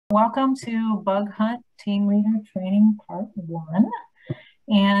Welcome to Bug Hunt Team Leader Training Part 1.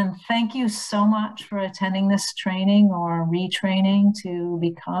 And thank you so much for attending this training or retraining to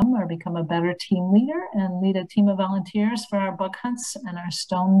become a better team leader and lead a team of volunteers for our bug hunts and our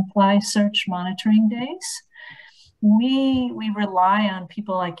stonefly search monitoring days. We rely on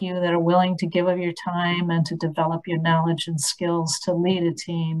people like you that are willing to give of your time and to develop your knowledge and skills to lead a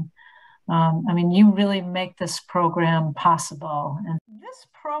team. You really make this program possible. And this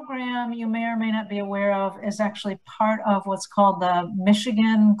program, you may or may not be aware of, is actually part of what's called the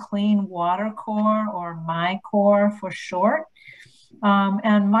Michigan Clean Water Corps, or MICOR for short.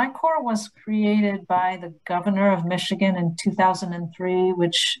 And MICOR was created by the governor of Michigan in 2003,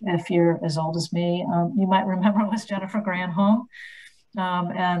 which, if you're as old as me, you might remember was Jennifer Granholm.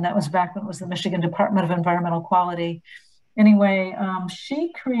 And that was back when it was the Michigan Department of Environmental Quality. Anyway,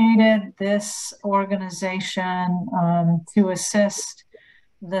 she created this organization to assist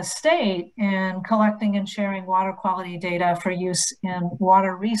the state in collecting and sharing water quality data for use in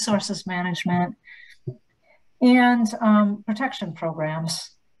water resources management and protection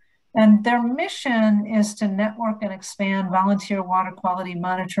programs. And their mission is to network and expand volunteer water quality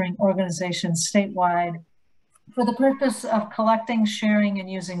monitoring organizations statewide for the purpose of collecting, sharing, and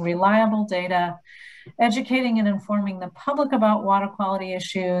using reliable data, educating and informing the public about water quality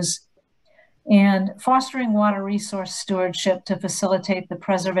issues, and fostering water resource stewardship to facilitate the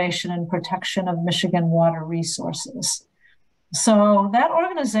preservation and protection of Michigan water resources. So that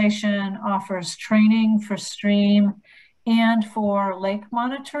organization offers training for stream and for lake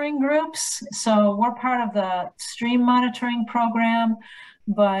monitoring groups. So we're part of the stream monitoring program.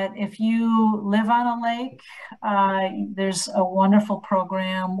 But if you live on a lake, there's a wonderful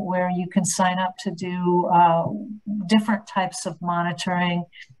program where you can sign up to do different types of monitoring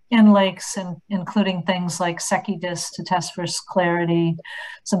in lakes, and including things like SecuDis to test for clarity,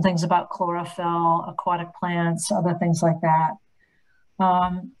 some things about chlorophyll, aquatic plants, other things like that.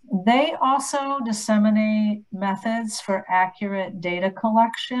 They also disseminate methods for accurate data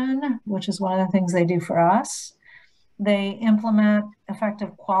collection, which is one of the things they do for us. They implement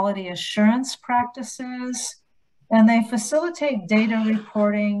effective quality assurance practices, and they facilitate data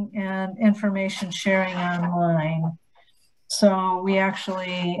reporting and information sharing online. So we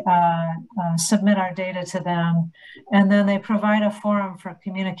actually submit our data to them, and then they provide a forum for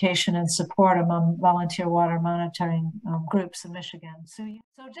communication and support among volunteer water monitoring groups in Michigan. So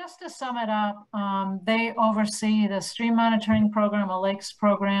just to sum it up, they oversee the stream monitoring program, a lakes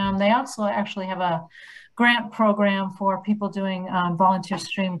program. They also actually have a grant program for people doing volunteer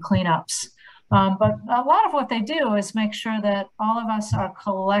stream cleanups. But a lot of what they do is make sure that all of us are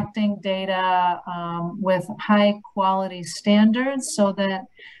collecting data with high quality standards, so that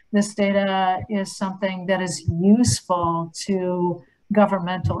this data is something that is useful to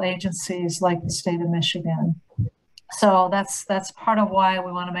governmental agencies like the state of Michigan. So that's part of why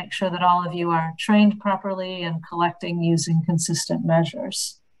we want to make sure that all of you are trained properly and collecting using consistent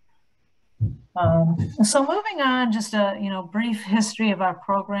measures. So moving on, just a brief history of our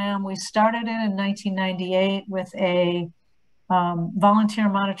program. We started it in 1998 with a volunteer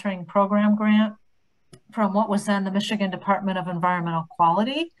monitoring program grant from what was then the Michigan Department of Environmental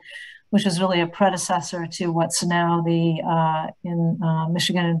Quality, which is really a predecessor to what's now the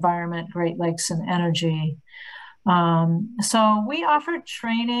Michigan Environment, Great Lakes, and Energy. So we offered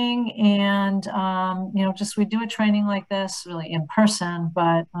training, and we do a training like this really in person,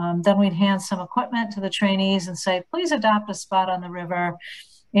 but then we'd hand some equipment to the trainees and say, please adopt a spot on the river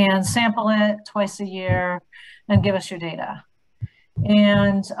and sample it twice a year and give us your data.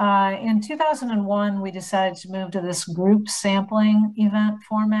 And in 2001, we decided to move to this group sampling event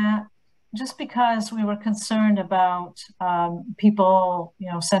format, just because we were concerned about people,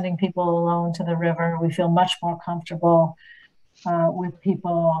 sending people alone to the river. We feel much more comfortable with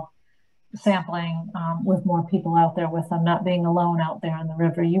people sampling with more people out there with them, not being alone out there on the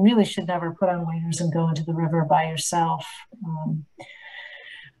river. You really should never put on waders and go into the river by yourself.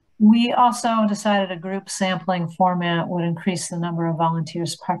 We also decided a group sampling format would increase the number of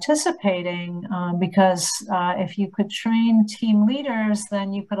volunteers participating because if you could train team leaders,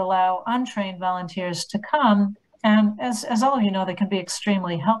 then you could allow untrained volunteers to come. And as all of you know, they can be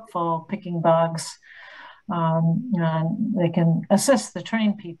extremely helpful picking bugs. And they can assist the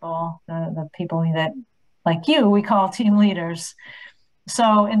trained people, the people that, like you, we call team leaders.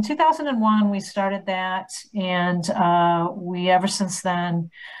 So in 2001, we started that, and ever since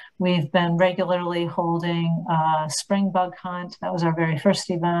then, we've been regularly holding a spring bug hunt. That was our very first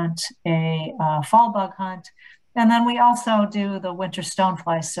event, a fall bug hunt. And then we also do the winter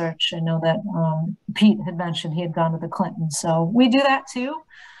stonefly search. I know that Pete had mentioned he had gone to the Clinton. So we do that too.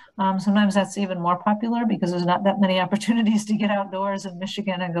 Sometimes that's even more popular because there's not that many opportunities to get outdoors in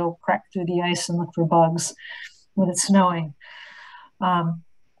Michigan and go crack through the ice and look for bugs when it's snowing.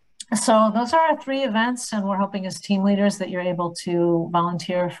 So those are our 3 events, and we're hoping as team leaders that you're able to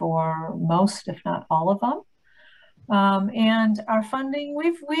volunteer for most, if not all of them. And our funding,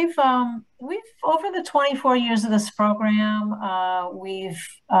 we've over the 24 years of this program, we've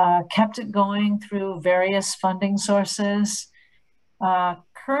kept it going through various funding sources.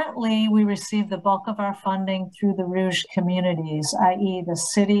 Currently, we receive the bulk of our funding through the Rouge communities, i.e. the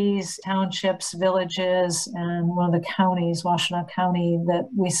cities, townships, villages, and one of the counties, Washtenaw County, that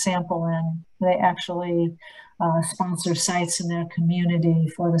we sample in. They actually sponsor sites in their community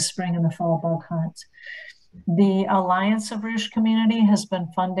for the spring and the fall bug hunt. The Alliance of Rouge Community has been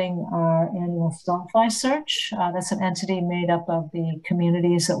funding our annual Stonefly Search. That's an entity made up of the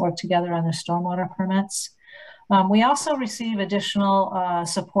communities that work together on their stormwater permits. We also receive additional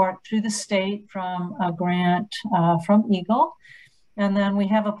support through the state from a grant from Eagle. And then we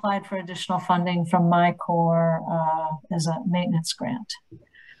have applied for additional funding from MyCorps as a maintenance grant.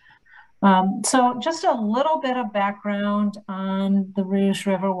 So just a little bit of background on the Rouge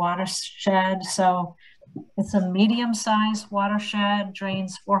River watershed. So it's a medium-sized watershed,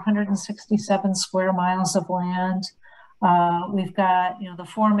 drains 467 square miles of land. We've got, the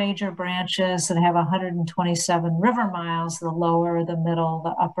 4 major branches that have 127 river miles, the lower, the middle,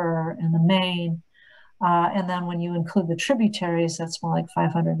 the upper, and the main. And then when you include the tributaries, that's more like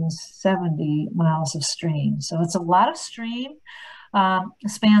 570 miles of stream. So it's a lot of stream. It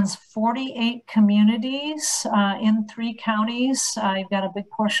spans 48 communities in 3 counties. You've got a big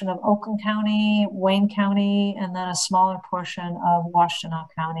portion of Oakland County, Wayne County, and then a smaller portion of Washtenaw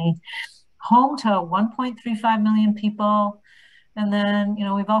County. Home to 1.35 million people. And then,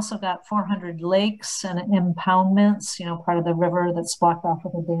 we've also got 400 lakes and impoundments, part of the river that's blocked off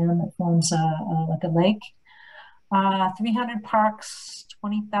with a dam that forms like a lake. 300 parks,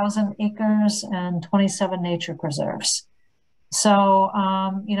 20,000 acres, and 27 nature preserves. So,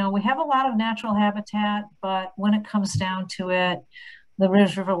 we have a lot of natural habitat, but when it comes down to it, the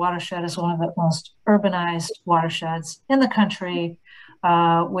Rouge River watershed is one of the most urbanized watersheds in the country,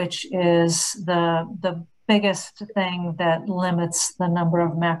 which is the biggest thing that limits the number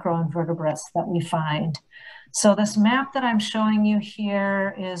of macroinvertebrates that we find. So this map that I'm showing you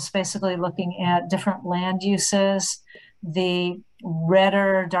here is basically looking at different land uses. The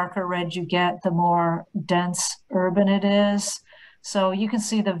redder, darker red you get, the more dense urban it is. So you can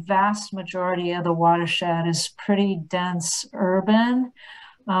see the vast majority of the watershed is pretty dense urban,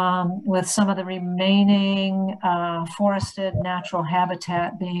 with some of the remaining forested natural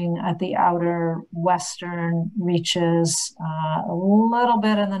habitat being at the outer western reaches, a little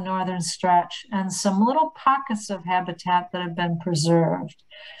bit in the northern stretch, and some little pockets of habitat that have been preserved.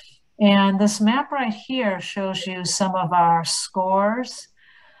 And this map right here shows you some of our scores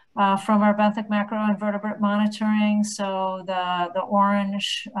from our benthic macroinvertebrate monitoring. So the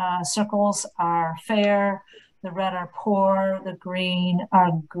orange circles are fair, the red are poor, the green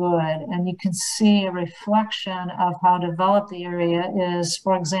are good. And you can see a reflection of how developed the area is.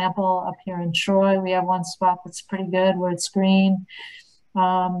 For example, up here in Troy, we have one spot that's pretty good where it's green.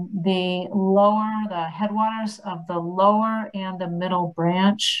 The headwaters of the lower and the middle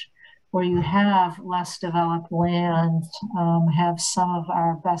branch, where you have less developed land, have some of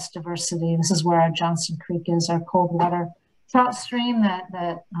our best diversity. This is where our Johnson Creek is, our cold water trout stream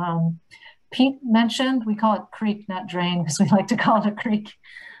that Pete mentioned. We call it creek, not drain, because we like to call it a creek.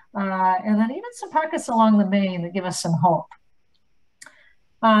 And then even some pockets along the main that give us some hope.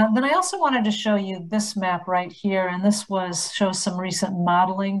 Then I also wanted to show you this map right here, and this shows some recent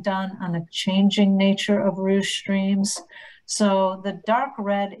modeling done on the changing nature of Rouge streams. So the dark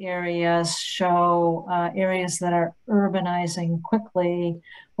red areas show areas that are urbanizing quickly,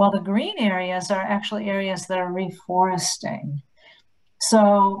 while the green areas are actually areas that are reforesting.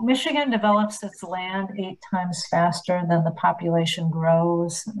 So Michigan develops its land 8 times faster than the population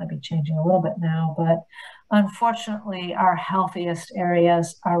grows. That might be changing a little bit now, but unfortunately, our healthiest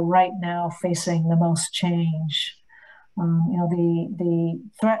areas are right now facing the most change. The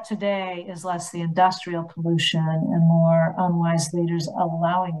threat today is less the industrial pollution and more unwise leaders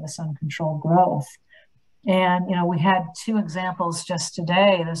allowing this uncontrolled growth. And, we had 2 examples just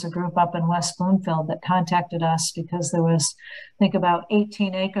today. There's a group up in West Bloomfield that contacted us because there was, I think, about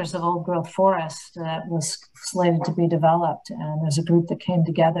 18 acres of old growth forest that was slated to be developed. And there's a group that came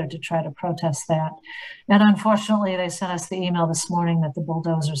together to try to protest that. And unfortunately, they sent us the email this morning that the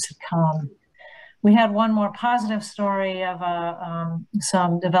bulldozers had come. we had one more positive story of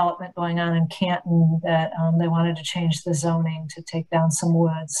some development going on in Canton that they wanted to change the zoning to take down some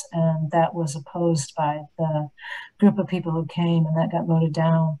woods, and that was opposed by the group of people who came, and that got voted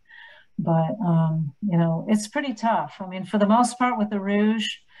down. But you know, it's pretty tough. I mean, for the most part, with the Rouge,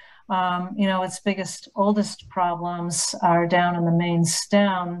 you know, its oldest problems are down in the main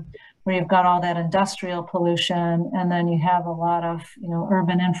stem, where you've got all that industrial pollution, and then you have a lot of, you know,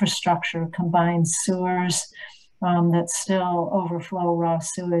 urban infrastructure, combined sewers that still overflow raw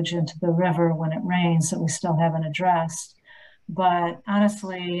sewage into the river when it rains that we still haven't addressed. But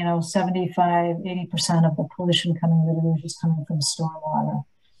honestly, you know, 75–80% of the pollution coming to the Rouge is coming from stormwater,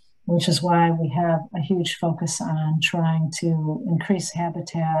 which is why we have a huge focus on trying to increase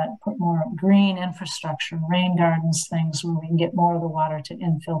habitat, put more green infrastructure, rain gardens, things where we can get more of the water to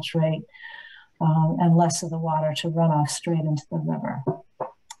infiltrate and less of the water to run off straight into the river.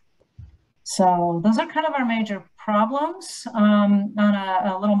 So those are kind of our major problems. On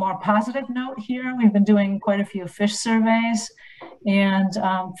a little more positive note here, we've been doing quite a few fish surveys, and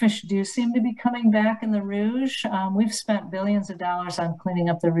fish do seem to be coming back in the Rouge. We've spent billions of dollars on cleaning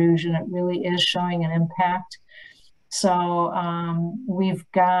up the Rouge, and it really is showing an impact. So we've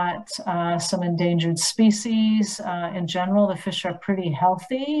got some endangered species. In general, the fish are pretty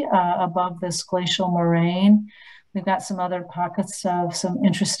healthy above this glacial moraine. We've got some other pockets of some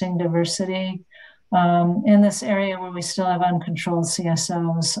interesting diversity. In this area where we still have uncontrolled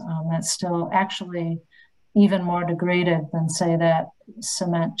CSOs, that's still actually even more degraded than, say, that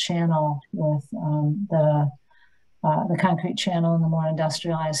cement channel with the concrete channel in the more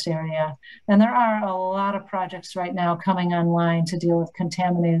industrialized area. And there are a lot of projects right now coming online to deal with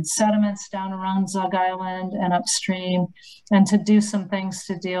contaminated sediments down around Zug Island and upstream, and to do some things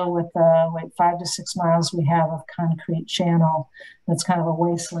to deal with the 5 to 6 miles we have of concrete channel that's kind of a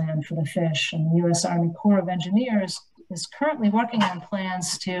wasteland for the fish. And the U.S. Army Corps of Engineers is currently working on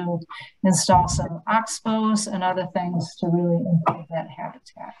plans to install some oxbows and other things to really improve that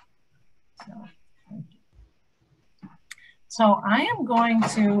habitat. So I am going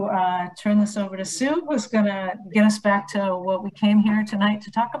to turn this over to Sue, who's going to get us back to what we came here tonight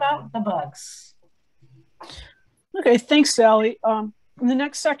to talk about, the bugs. Okay, thanks, Sally. In the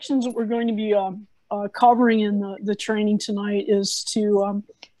next sections that we're going to be covering in the training tonight is to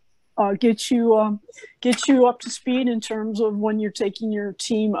get you up to speed in terms of when you're taking your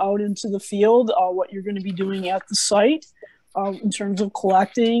team out into the field, what you're going to be doing at the site in terms of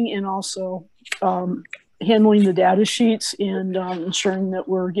collecting, and also handling the data sheets and ensuring that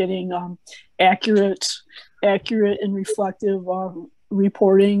we're getting accurate and reflective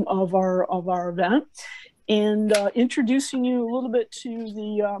reporting of our event, and introducing you a little bit to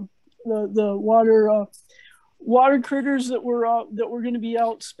the water critters that we're going to be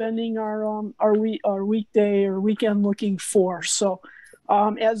out spending our weekday or weekend looking for. So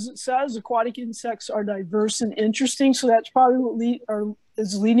as it says, aquatic insects are diverse and interesting. So that's probably what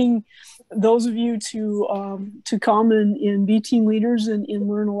is leading those of you to come and be team leaders and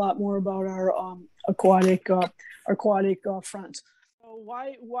learn a lot more about our aquatic friends. So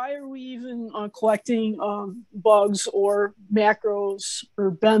why are we even collecting bugs or macros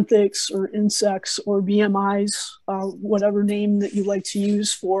or benthics or insects or BMIs, whatever name that you like to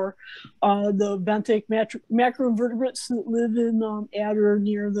use for the benthic macroinvertebrates that live in at or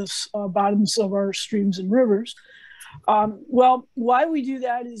near the bottoms of our streams and rivers? Well, why we do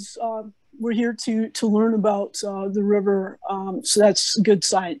that is we're here to learn about the river. So that's good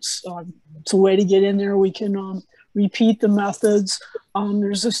science. It's a way to get in there. We can repeat the methods.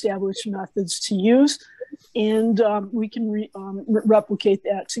 There's established methods to use, and we can replicate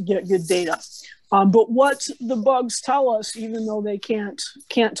that to get good data. But what the bugs tell us, even though they can't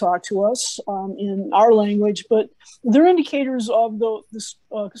talk to us in our language, but they're indicators of the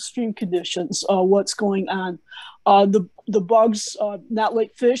stream conditions, what's going on. The bugs, not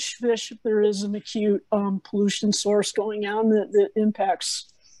like fish. If there is an acute pollution source going on that impacts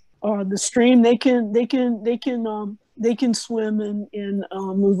the stream, they can swim and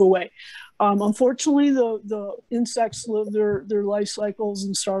move away. Unfortunately, the insects live their life cycles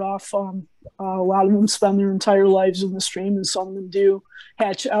and start off. A lot of them spend their entire lives in the stream, and some of them do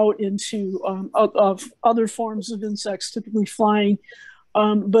hatch out into of other forms of insects, typically flying.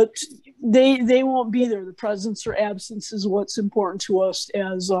 But they won't be there. The presence or absence is what's important to us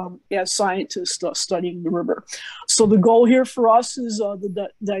as scientists studying the river. So the goal here for us is the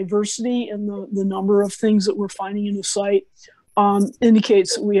diversity and the number of things that we're finding in the site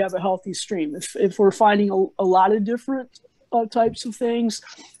indicates that we have a healthy stream. If we're finding a lot of different types of things,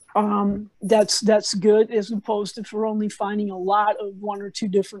 That's good, as opposed to if we're only finding a lot of one or two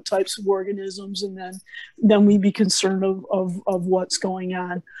different types of organisms, and then we'd be concerned of what's going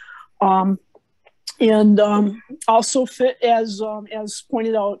on. And also fit as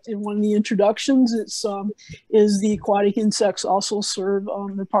pointed out in one of the introductions, is the aquatic insects also serve,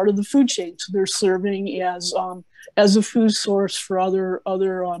 they're part of the food chain, so they're serving as a food source for other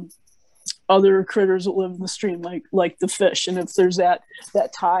critters that live in the stream, like the fish. And if there's that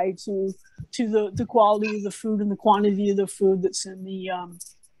tie to the quality of the food and the quantity of the food that's in the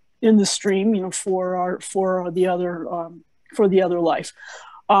stream, you know, for the other life.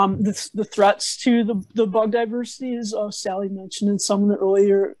 The threats to the bug diversity, as Sally mentioned in some of the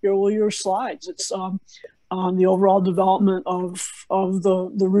earlier slides, it's the overall development of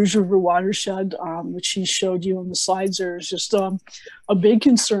the Rouge River watershed, which he showed you on the slides there, is just a big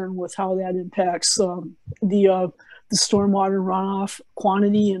concern with how that impacts the stormwater runoff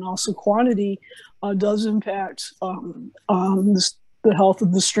quantity, and also quantity does impact the health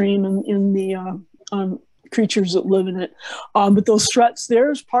of the stream and in the creatures that live in it. But those threats there,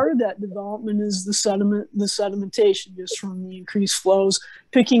 as part of that development, is the sedimentation, just from the increased flows,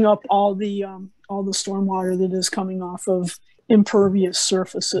 picking up all the stormwater that is coming off of impervious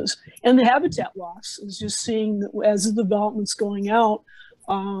surfaces. And the habitat loss is just seeing that as the development's going out,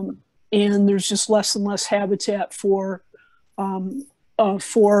 and there's just less and less habitat for the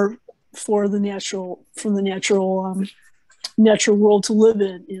natural world to live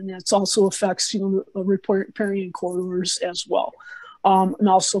in, and that's also affects, you know, the riparian corridors as well. And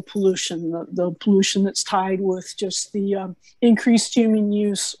also pollution, the pollution that's tied with just the increased human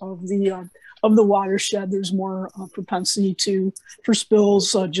use of the watershed. There's more propensity for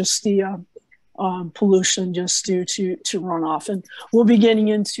spills, just the pollution just due to runoff. And we'll be getting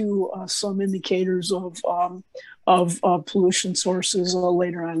into some indicators of pollution sources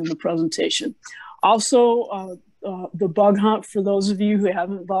later on in the presentation. Also, the bug hunt, for those of you who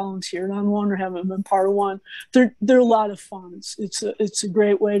haven't volunteered on one or haven't been part of one, they're a lot of fun. It's a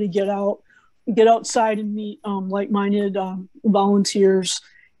great way to get outside and meet like-minded volunteers,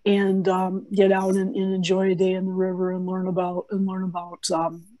 and get out and enjoy a day in the river and learn about the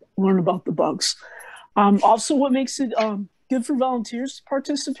bugs. Also, what makes it good for volunteers to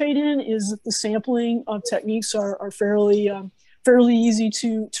participate in is that the sampling techniques are fairly easy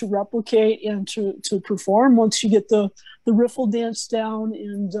to replicate and to perform once you get the riffle dance down,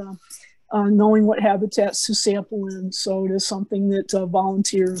 and knowing what habitats to sample in. So it is something that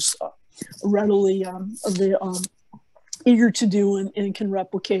volunteers readily eager to do and can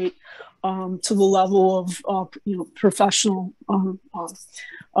replicate to the level of professional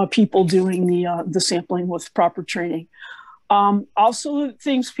people doing the sampling with proper training. Also,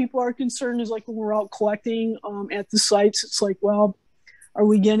 things people are concerned is, like, when we're out collecting at the sites, it's like, well, are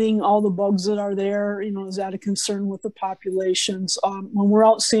we getting all the bugs that are there? You know, is that a concern with the populations? When we're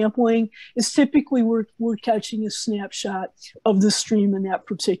out sampling, it's typically we're catching a snapshot of the stream in that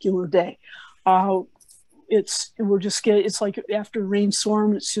particular day. It's like after a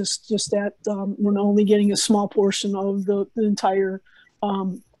rainstorm, it's just that we're only getting a small portion of the entire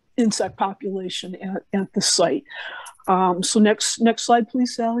insect population at the site. So next slide,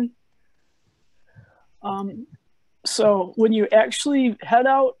 please, Sally. So when you actually head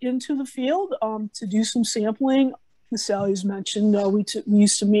out into the field to do some sampling, as Sally's mentioned, we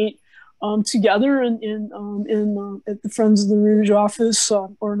used to meet together at the Friends of the Rouge office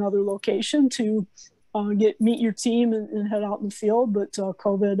or another location to meet your team and head out in the field. But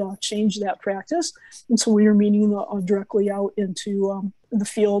COVID changed that practice, and so we are meeting directly out into the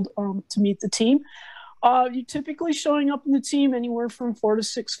field to meet the team. You're typically showing up in the team anywhere from 4 to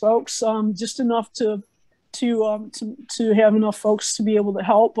 6 folks, just enough to have enough folks to be able to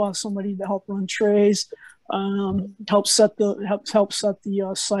help, somebody to help run trays, help set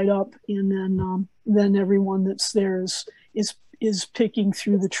the site up, and then everyone that's there is picking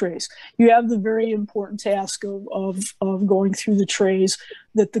through the trays. You have the very important task of going through the trays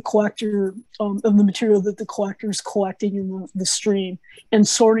that the collector, of the material that the collector is collecting in the stream, and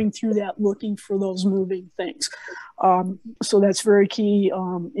sorting through that, looking for those moving things. So that's very key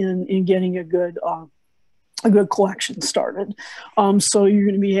in getting a good collection started. So you're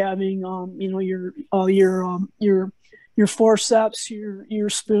going to be having, your forceps, your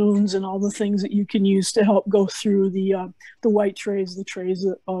spoons, and all the things that you can use to help go through the white trays, the trays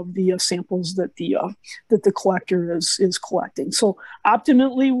of the samples that the collector is collecting. So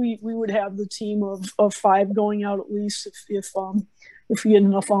optimally, we would have the team of 5 going out at least if we get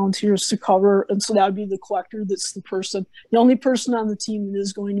enough volunteers to cover. And so that would be the collector. That's the only person on the team that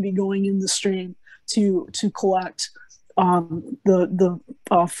is going to be going in the stream to collect from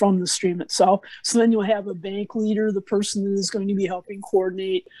the stream itself. So then you'll have a bank leader, the person that is going to be helping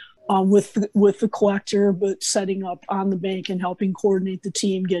coordinate with the collector, but setting up on the bank and helping coordinate the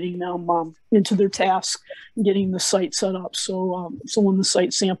team, getting them into their task, getting the site set up. So when the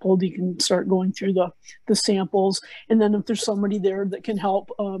site's sampled, you can start going through the samples, and then if there's somebody there that can help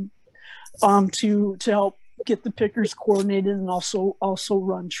to help get the pickers coordinated and also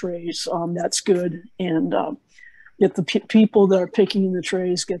run trays, that's good, and get the people that are picking the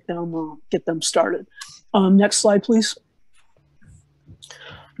trays, get them started. Next slide, please.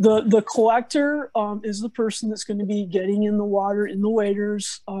 The collector is the person that's going to be getting in the water in the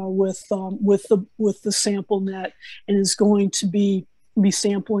waders with the sample net, and is going to be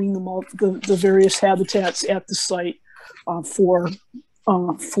sampling the various habitats at the site for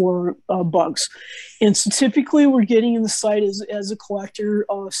bugs. And so typically we're getting in the site as a collector.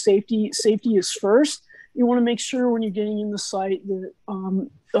 Safety is first. You want to make sure when you're getting in the site that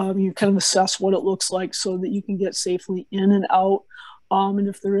you kind of assess what it looks like so that you can get safely in and out. And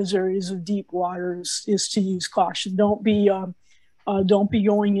if there is areas of deep water, is to use caution. Don't be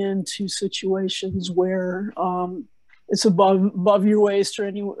going into situations where it's above your waist or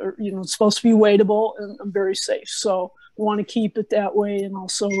anywhere. It's supposed to be wadeable and very safe. So we want to keep it that way. And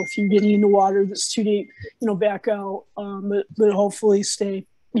also, if you're getting into water that's too deep, back out. But hopefully,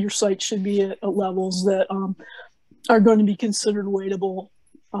 your site should be at levels that are going to be considered wadeable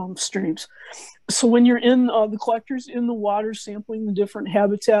streams. So when you're in the collectors in the water sampling the different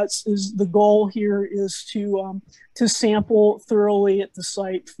habitats, is the goal here is to sample thoroughly at the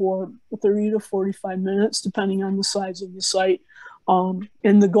site for 30 to 45 minutes, depending on the size of the site.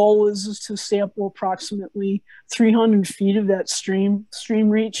 And the goal is to sample approximately 300 feet of that stream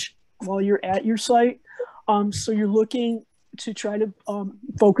reach while you're at your site. So you're looking to try to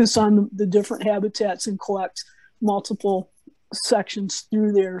focus on the different habitats and collect multiple sections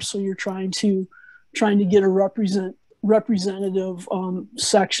through there. So you're trying to get a representative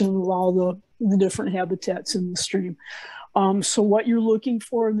section of all the different habitats in the stream. So what you're looking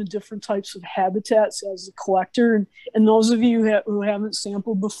for in the different types of habitats as a collector, and those of you who haven't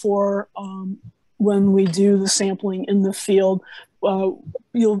sampled before, when we do the sampling in the field,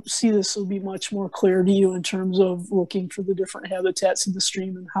 you'll see this will be much more clear to you in terms of looking for the different habitats in the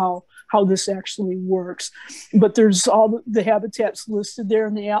stream and how this actually works. But there's all the habitats listed there,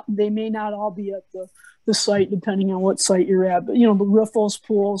 and they may not all be at the site depending on what site you're at. But the riffles,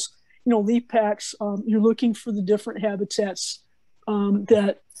 pools, leaf packs, you're looking for the different habitats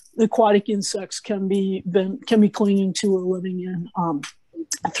that the aquatic insects can be clinging to or living in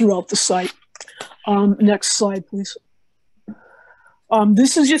throughout the site. Next slide, please.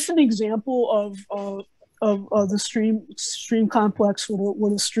 This is just an example of the stream complex,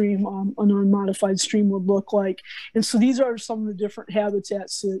 what a stream, an unmodified stream would look like. And so these are some of the different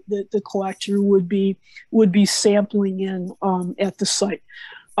habitats that the collector would be sampling in at the site.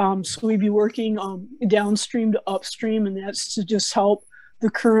 So we'd be working downstream to upstream, and that's to just help. The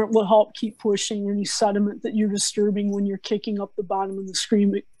current will help keep pushing any sediment that you're disturbing when you're kicking up the bottom of the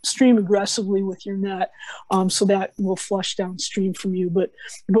stream aggressively with your net. So that will flush downstream from you. But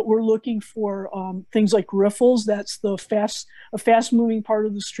we're looking for things like riffles. That's a fast moving part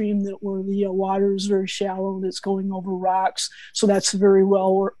of the stream where the water is very shallow and it's going over rocks. So that's a very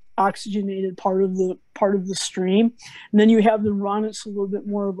well oxygenated part of the stream. And then you have the run. It's a little bit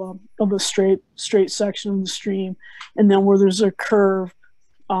more of a straight section of the stream. And then where there's a curve,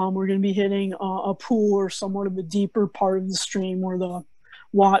 we're going to be hitting a pool or somewhat of a deeper part of the stream where the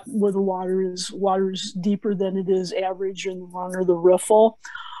water is deeper than it is average in the run or the riffle.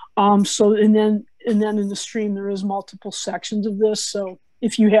 And then in the stream there is multiple sections of this. So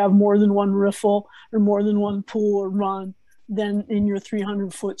if you have more than one riffle or more than one pool or run, then in your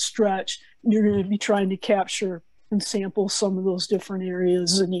 300-foot stretch, you're going to be trying to capture and sample some of those different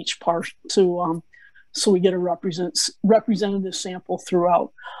areas in each part so we get a representative sample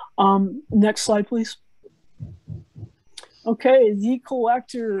throughout. Next slide, please. Okay, the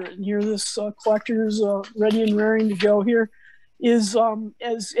collector, and here this collector is ready and raring to go here. Is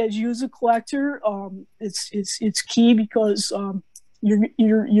as you as a collector, it's key because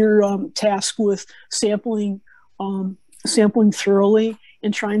you're tasked with sampling thoroughly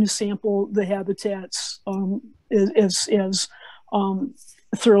and trying to sample the habitats as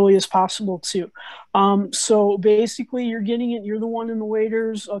thoroughly as possible too. So basically you're the one in the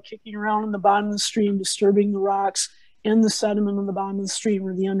waders kicking around in the bottom of the stream, disturbing the rocks and the sediment on the bottom of the stream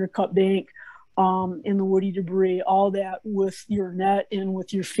or the undercut bank, and the woody debris, all that with your net and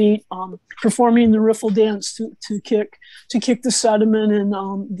with your feet, performing the riffle dance to kick the sediment and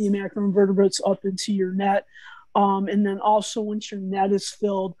the macroinvertebrates up into your net. And then also once your net is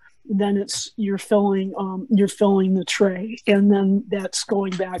filled, then you're filling the tray, and then that's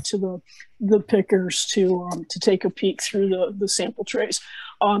going back to the pickers to take a peek through the sample trays.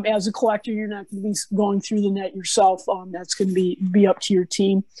 As a collector, you're not going to be going through the net yourself. That's going to be up to your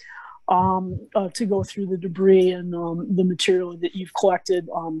team to go through the debris and the material that you've collected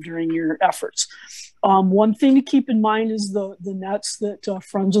during your efforts. One thing to keep in mind is the nets that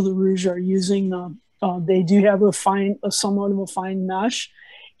Friends of the Rouge are using. They do have somewhat of a fine mesh.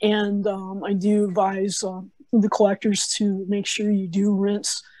 And I do advise the collectors to make sure you do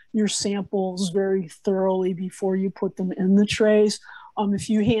rinse your samples very thoroughly before you put them in the trays. If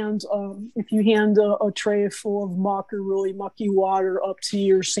you hand a tray full of muck or really mucky water up to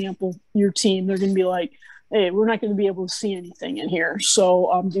your team, they're going to be like, "Hey, we're not going to be able to see anything in here."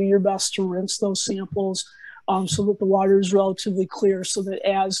 So do your best to rinse those samples so that the water is relatively clear, so that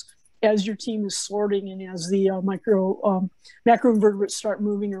as your team is sorting and as the macroinvertebrates start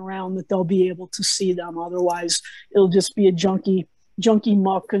moving around, that they'll be able to see them. Otherwise, it'll just be a junky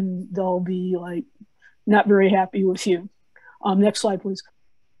muck, and they'll be like not very happy with you. Next slide, please.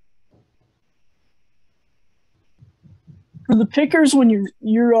 For the pickers, when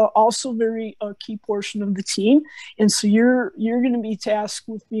you're also very key portion of the team, and so you're going to be tasked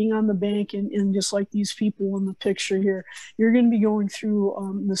with being on the bank and just like these people in the picture here, you're going to be going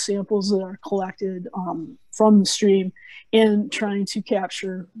through the samples that are collected from the stream and trying to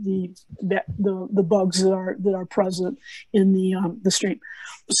capture the bugs that are present in the stream.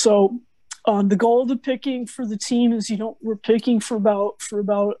 So the goal of the picking for the team is we're picking for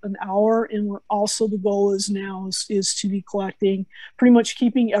about an hour, and the goal is to be collecting, pretty much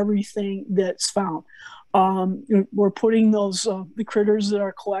keeping everything that's found. We're putting those the critters that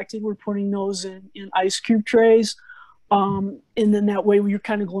are collected, we're putting those in ice cube trays, and then that way you're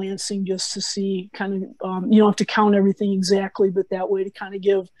kind of glancing just to see you don't have to count everything exactly, but that way to kind of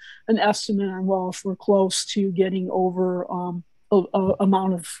give an estimate on, well, if we're close to getting over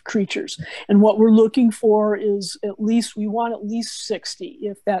amount of creatures. And what we're looking for is we want at least 60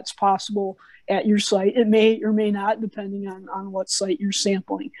 if that's possible at your site. It may or may not, depending on what site you're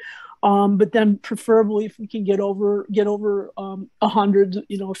sampling. But then preferably if we can get over 100,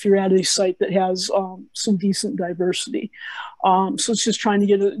 if you're at a site that has some decent diversity. So it's just trying to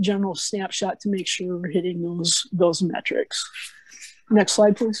get a general snapshot to make sure we're hitting those metrics. Next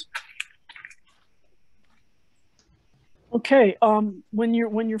slide, please. Okay, when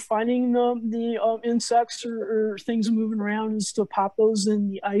you're finding the insects or things moving around, is to pop those in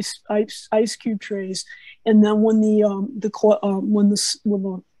the ice cube trays, and then when the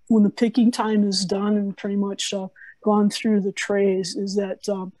picking time is done and pretty much gone through the trays, is that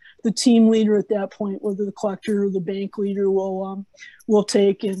the team leader at that point, whether the collector or the bank leader, will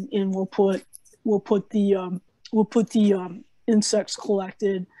take and we'll put the insects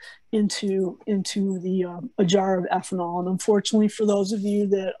collected into a jar of ethanol. And unfortunately for those of you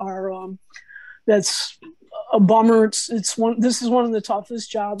that are that's a bummer. This is one of the toughest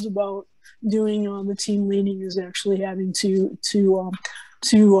jobs about doing the team leading, is actually having to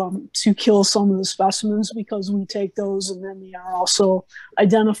kill some of the specimens, because we take those and then they are also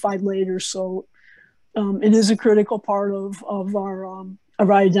identified later. So it is a critical part of our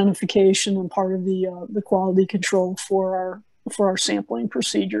identification and part of the quality control for our sampling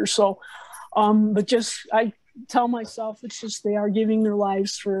procedure. So, but I tell myself, it's just they are giving their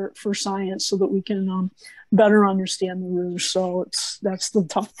lives for science so that we can better understand the rouge. So that's the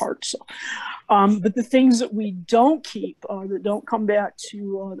tough part. So, but the things that we don't keep, that don't come back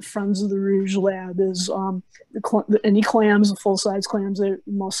to the Friends of the Rouge lab, is any clams, the full-size clams,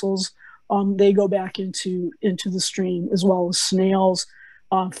 mussels, they go back into the stream, as well as snails,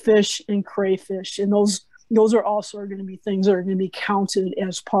 fish, and crayfish, and those are also going to be things that are going to be counted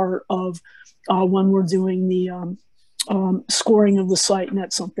as part of when we're doing the scoring of the site, and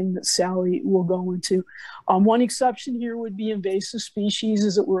that's something that Sally will go into. One exception here would be invasive species,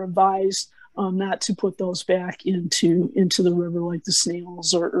 is that we're advised not to put those back into the river, like the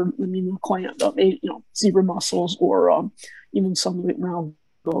snails or the clam, zebra mussels, or even some of the round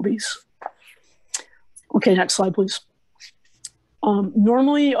gobies. Okay, next slide, please.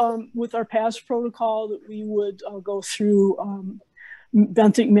 Normally, with our past protocol, that we would go through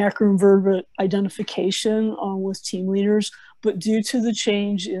benthic macroinvertebrate identification with team leaders, but due to the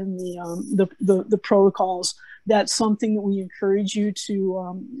change in the protocols, that's something that we encourage you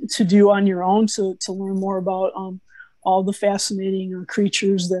to do on your own, to learn more about all the fascinating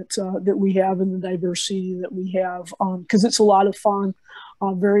creatures that we have and the diversity that we have, because it's a lot of fun.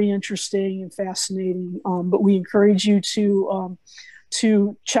 Very interesting and fascinating, but we encourage you to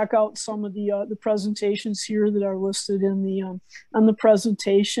to check out some of the presentations here that are listed in the on the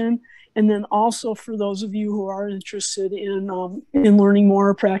presentation. And then also for those of you who are interested in learning more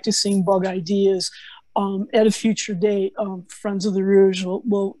or practicing bug ideas, at a future date, Friends of the Rouge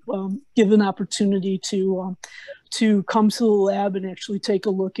will give an opportunity to come to the lab and actually take a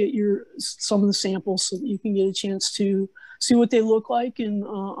look at some of the samples so that you can get a chance to see what they look like and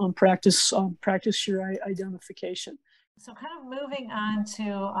practice your identification. So kind of moving on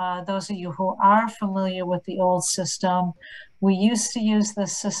to those of you who are familiar with the old system, we used to use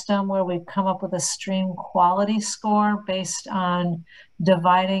this system where we'd come up with a stream quality score based on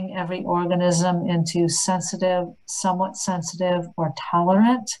dividing every organism into sensitive, somewhat sensitive, or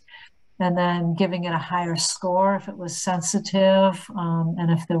tolerant, and then giving it a higher score if it was sensitive,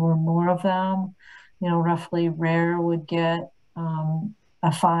 and if there were more of them. Roughly rare would get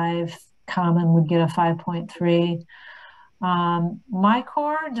a 5, common would get a 5.3.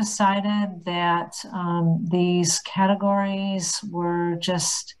 MyCore decided that these categories were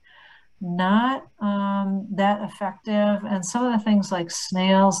just not that effective, and some of the things like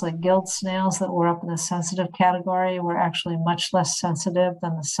snails, like gilled snails that were up in the sensitive category, were actually much less sensitive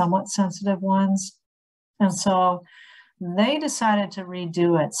than the somewhat sensitive ones. And so they decided to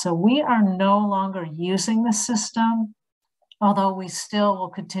redo it. So we are no longer using the system, although we still will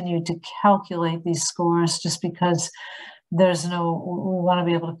continue to calculate these scores just because we want to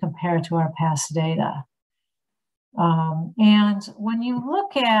be able to compare to our past data. And when you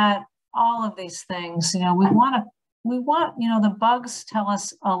look at all of these things, the bugs tell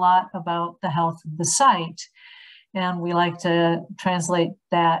us a lot about the health of the site. And we like to translate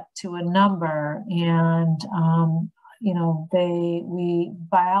that to a number. And,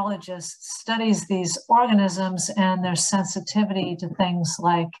 biologists studies these organisms and their sensitivity to things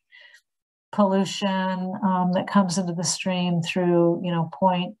like pollution that comes into the stream through,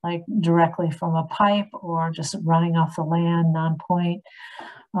 point, like directly from a pipe or just running off the land, non-point,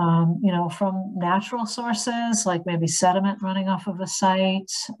 from natural sources, like maybe sediment running off of a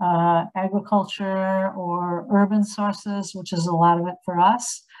site, agriculture or urban sources, which is a lot of it for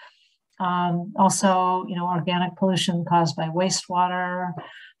us. Also, organic pollution caused by wastewater,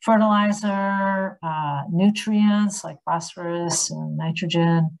 fertilizer, nutrients like phosphorus and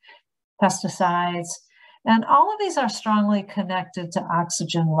nitrogen, pesticides. And all of these are strongly connected to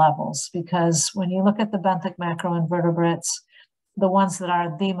oxygen levels, because when you look at the benthic macroinvertebrates, the ones that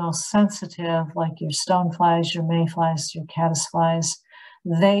are the most sensitive, like your stoneflies, your mayflies, your caddisflies,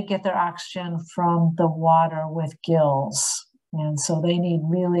 they get their oxygen from the water with gills. And so they need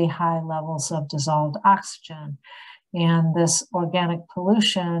really high levels of dissolved oxygen. And this organic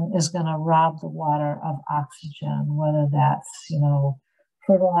pollution is going to rob the water of oxygen, whether that's,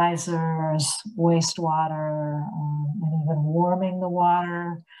 fertilizers, wastewater, and even warming the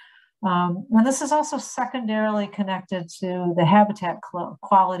water. And this is also secondarily connected to the habitat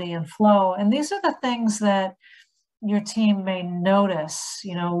quality and flow. And these are the things that your team may notice.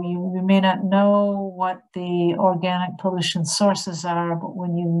 You may not know what the organic pollution sources are, but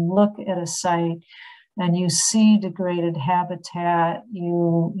when you look at a site and you see degraded habitat,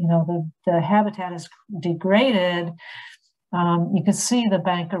 the habitat is degraded. You can see the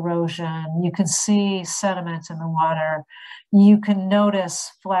bank erosion, you can see sediment in the water, you can notice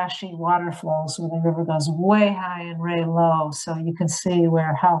flashy water flows where the river goes way high and way low. So you can see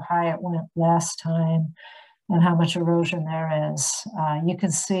how high it went last time and how much erosion there is. You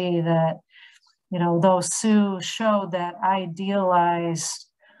can see that, those Sioux showed that idealized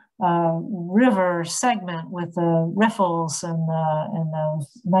river segment with the riffles and the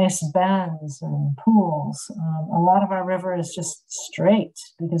nice bends and pools. A lot of our river is just straight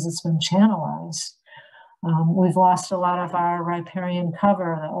because it's been channelized. We've lost a lot of our riparian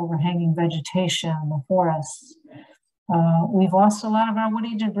cover, the overhanging vegetation, the forests. We've lost a lot of our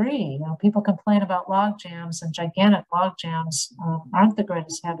woody debris. People complain about log jams, and gigantic log jams aren't the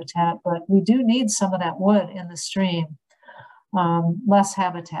greatest habitat, but we do need some of that wood in the stream. Less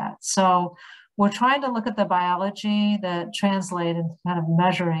habitat. So we're trying to look at the biology that translate into kind of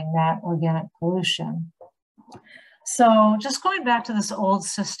measuring that organic pollution. So just going back to this old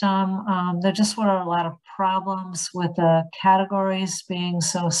system, there just were a lot of problems with the categories being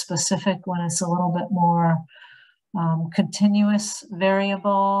so specific when it's a little bit more continuous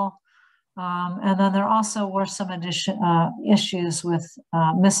variable. And then there also were some issues with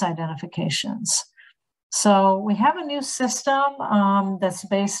misidentifications. So we have a new system that's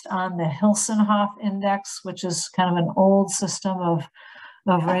based on the Hilsenhoff Index, which is kind of an old system of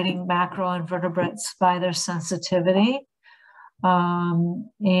rating macroinvertebrates by their sensitivity.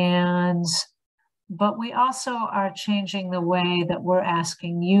 And but we also are changing the way that we're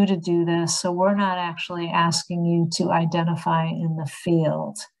asking you to do this. So we're not actually asking you to identify in the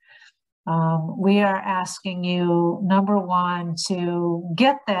field. We are asking you, number one, to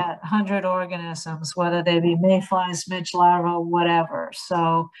get that 100 organisms, whether they be mayflies, midge larvae, whatever.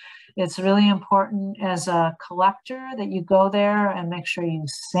 So it's really important as a collector that you go there and make sure you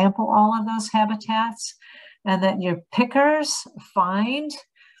sample all of those habitats, and that your pickers find,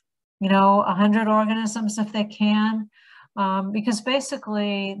 100 organisms if they can. Because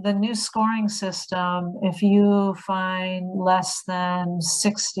basically the new scoring system, if you find less than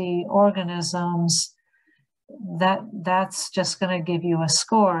 60 organisms, that's just going to give you a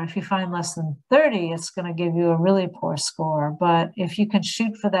score. If you find less than 30, it's going to give you a really poor score. But if you can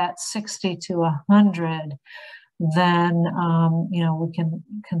shoot for that 60 to 100, then we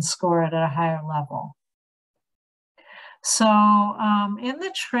can score it at a higher level. So in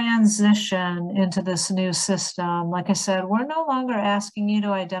the transition into this new system, like I said, we're no longer asking you to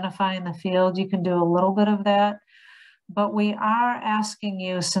identify in the field. You can do a little bit of that, but we are asking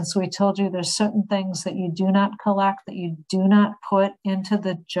you, since we told you there's certain things that you do not collect, that you do not put into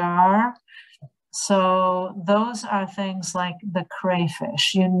the jar. So those are things like the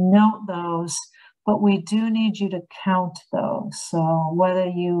crayfish. You note those, but we do need you to count those. So whether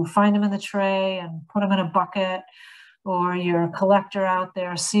you find them in the tray and put them in a bucket, or your collector out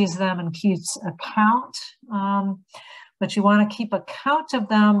there sees them and keeps a count, but you want to keep a count of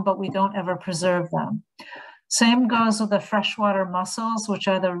them, but we don't ever preserve them. Same goes with the freshwater mussels, which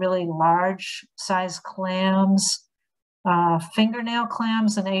are the really large size clams. Fingernail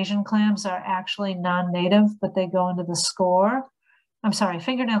clams and Asian clams are actually non-native, but they go into the score. I'm sorry,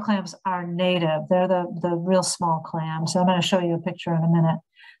 fingernail clams are native. They're the real small clams. So I'm going to show you a picture in a minute.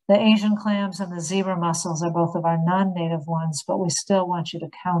 The Asian clams and the zebra mussels are both of our non-native ones, but we still want you to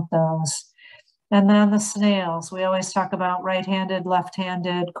count those. And then the snails, we always talk about right-handed,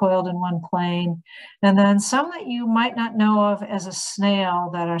 left-handed, coiled in one plane. And then some that you might not know of as a snail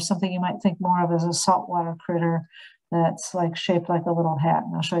that are something you might think more of as a saltwater critter that's like shaped like a little hat.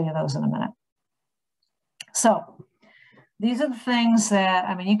 And I'll show you those in a minute. So these are the things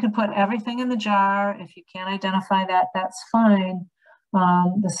that, you can put everything in the jar. If you can't identify that, that's fine.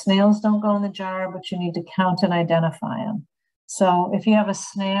 The snails don't go in the jar, but you need to count and identify them. So if you have a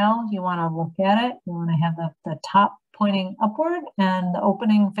snail, you want to look at it. You want to have the top pointing upward and the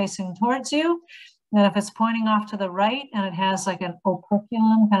opening facing towards you. And if it's pointing off to the right and it has like an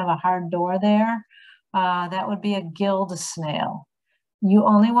operculum, kind of a hard door there, that would be a gilled snail. You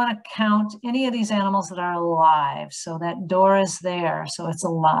only want to count any of these animals that are alive. So that door is there, so it's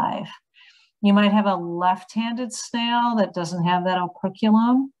alive. You might have a left-handed snail that doesn't have that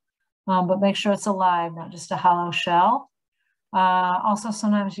operculum, but make sure it's alive, not just a hollow shell. Also,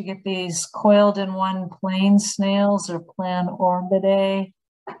 sometimes you get these coiled in one plane snails or Planorbidae,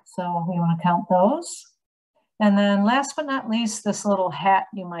 so we want to count those. And then last but not least, this little hat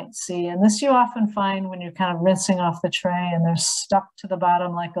you might see. And this you often find when you're kind of rinsing off the tray and they're stuck to the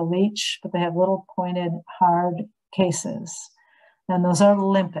bottom like a leech, but they have little pointed hard cases. And those are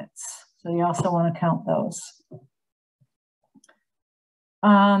limpets. So you also want to count those.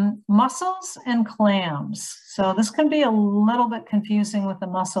 Mussels and clams. So this can be a little bit confusing with the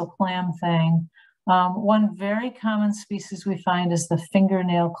mussel clam thing. One very common species we find is the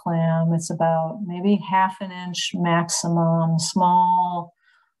fingernail clam. It's about maybe ½ an inch maximum, small,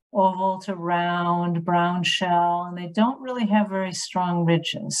 oval to round, brown shell, and they don't really have very strong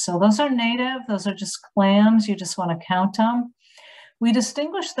ridges. So those are native. Those are just clams. You just want to count them. We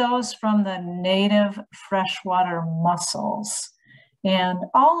distinguish those from the native freshwater mussels. And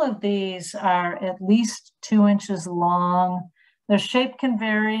all of these are at least 2 inches long. Their shape can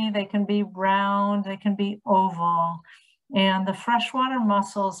vary. They can be round, they can be oval. And the freshwater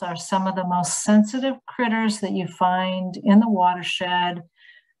mussels are some of the most sensitive critters that you find in the watershed,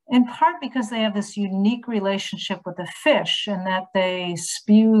 in part because they have this unique relationship with the fish and that they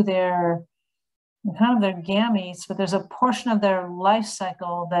spew their gametes, but there's a portion of their life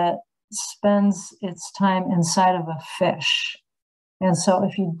cycle that spends its time inside of a fish. And so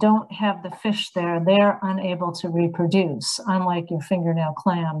if you don't have the fish there, they're unable to reproduce, unlike your fingernail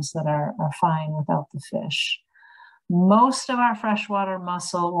clams that are fine without the fish. Most of our freshwater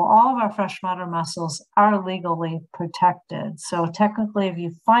mussel, well, all of our freshwater mussels are legally protected. So technically, if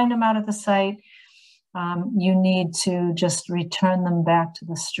you find them out at the site, you need to just return them back to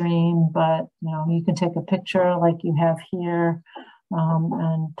the stream, but you can take a picture like you have here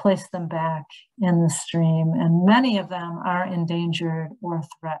and place them back in the stream. And many of them are endangered or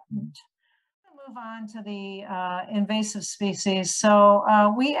threatened. move on to the invasive species.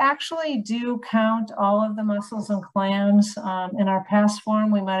 So we actually do count all of the mussels and clams. In our past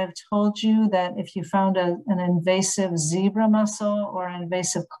form, we might have told you that if you found an invasive zebra mussel or an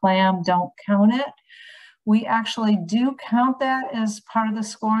invasive clam, don't count it. We actually do count that as part of the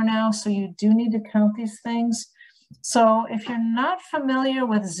score now, so you do need to count these things. So if you're not familiar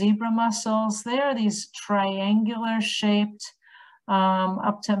with zebra mussels, they are these triangular shaped,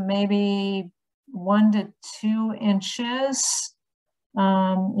 up to maybe 1 to 2 inches.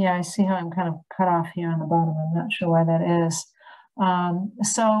 Yeah, I see how I'm kind of cut off here on the bottom. I'm not sure why that is.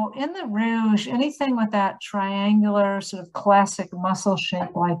 So in the Rouge, anything with that triangular sort of classic mussel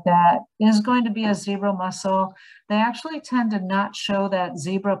shape like that is going to be a zebra mussel. They actually tend to not show that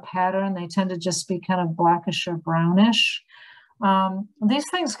zebra pattern. They tend to just be kind of blackish or brownish. These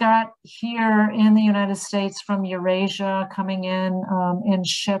things got here in the United States from Eurasia, coming in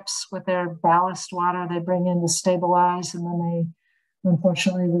ships with their ballast water they bring in to stabilize, and then they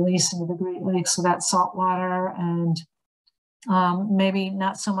unfortunately release into the Great Lakes. So that's salt water, and maybe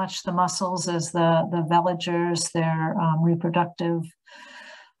not so much the mussels as the veligers, their reproductive,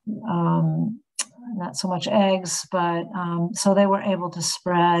 not so much eggs, but so they were able to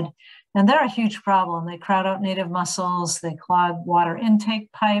spread. And they're a huge problem. They crowd out native mussels, they clog water intake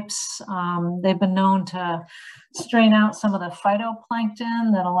pipes. They've been known to strain out some of the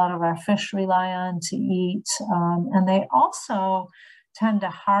phytoplankton that a lot of our fish rely on to eat. And they also tend to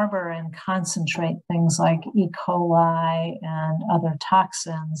harbor and concentrate things like E. coli and other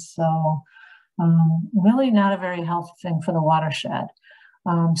toxins. So really not a very healthy thing for the watershed.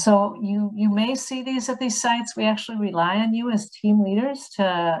 So you may see these at these sites. We actually rely on you as team leaders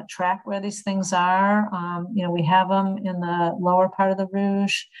to track where these things are. You know, we have them in the lower part of the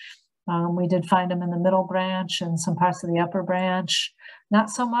Rouge. We did find them in the middle branch and some parts of the upper branch.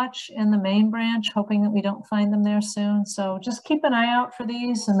 Not so much in the main branch, hoping that we don't find them there soon. So just keep an eye out for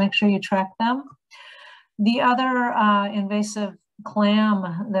these and make sure you track them. The other invasive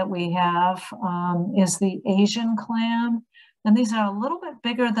clam that we have is the Asian clam. And these are a little bit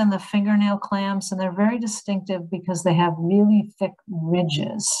bigger than the fingernail clams, and they're very distinctive because they have really thick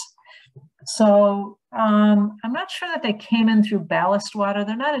ridges. So I'm not sure that they came in through ballast water.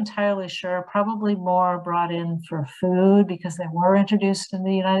 They're not entirely sure, probably more brought in for food because they were introduced in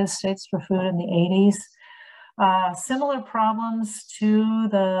the United States for food in the 80s. Similar problems to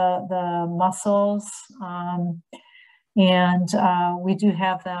the mussels. And we do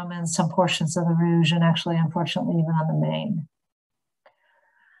have them in some portions of the Rouge, and actually, unfortunately, even on the Main.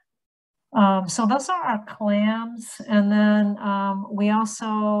 So those are our clams. And then we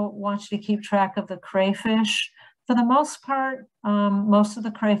also want you to keep track of the crayfish. For the most part, most of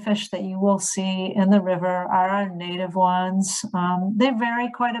the crayfish that you will see in the river are our native ones. They vary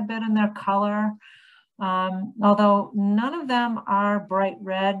quite a bit in their color. Although none of them are bright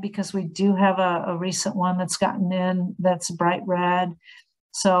red, because we do have a recent one that's gotten in that's bright red.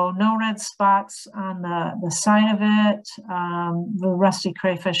 So no red spots on the side of it. The rusty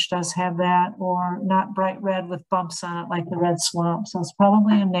crayfish does have that, or not bright red with bumps on it like the red swamp. So it's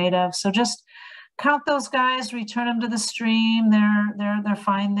probably a native. So just count those guys, return them to the stream. They're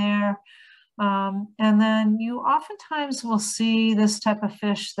fine there. And then you oftentimes will see this type of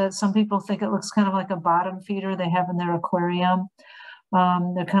fish that some people think it looks kind of like a bottom feeder they have in their aquarium.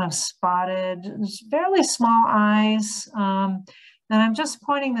 They're kind of spotted, fairly small eyes. And I'm just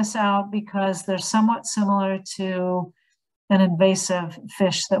pointing this out because they're somewhat similar to an invasive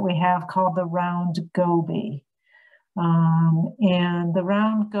fish that we have called the round goby. And the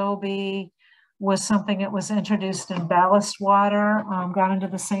round goby was something that was introduced in ballast water, got into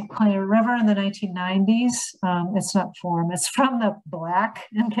the St. Clair River in the 1990s. It's not from, it's from the Black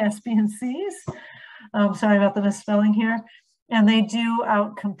and Caspian Seas. Sorry about the misspelling here. And they do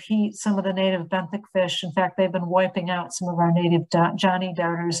outcompete some of the native benthic fish. In fact, they've been wiping out some of our native Johnny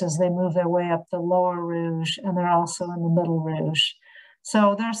darters as they move their way up the lower Rouge, and they're also in the middle Rouge.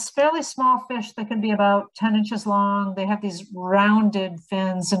 So there's fairly small fish that can be about 10 inches long. They have these rounded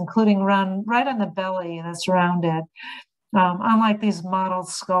fins, including right on the belly that's rounded. Unlike these mottled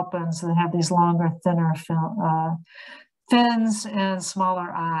sculpins that have these longer, thinner fins and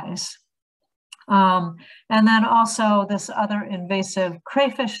smaller eyes. And then also this other invasive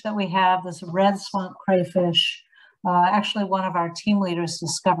crayfish that we have, this red swamp crayfish. Actually, one of our team leaders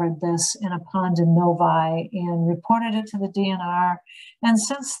discovered this in a pond in Novi and reported it to the DNR. And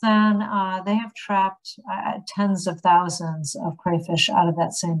since then, they have trapped tens of thousands of crayfish out of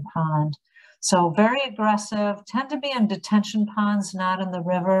that same pond. So very aggressive, tend to be in detention ponds, not in the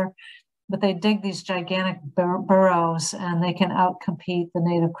river, but they dig these gigantic burrows and they can outcompete the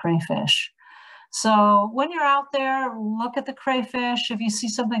native crayfish. So when you're out there, look at the crayfish. If you see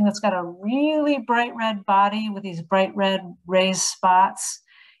something that's got a really bright red body with these bright red raised spots,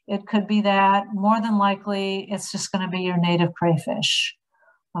 it could be that. More than likely, it's just going to be your native crayfish.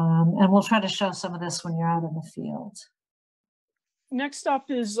 And we'll try to show some of this when you're out in the field. Next up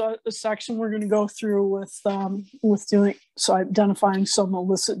is a section we're going to go through identifying some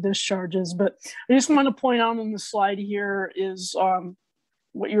illicit discharges. But I just want to point out on the slide here is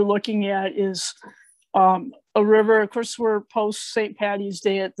what you're looking at is a river. Of course, we're post St. Paddy's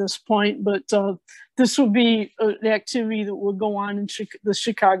Day at this point, but this would be an activity that would go on in the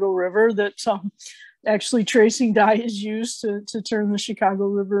Chicago River that actually tracing dye is used to turn the Chicago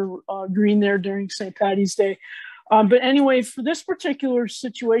River green there during St. Paddy's Day. But anyway, for this particular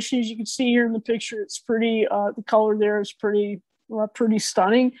situation, as you can see here in the picture, it's pretty, the color there is pretty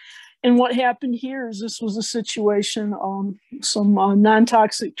stunning. And what happened here is this was a situation, some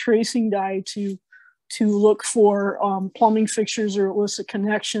non-toxic tracing dye to look for plumbing fixtures or illicit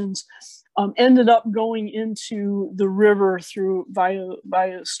connections ended up going into the river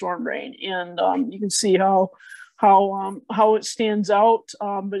via storm drain. And you can see how it stands out.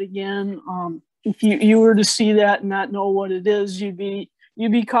 But again, if you were to see that and not know what it is, you'd be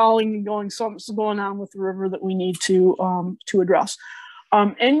calling and going, something's going on with the river that we need to address.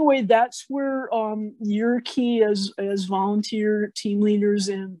 Anyway, that's where your key as volunteer team leaders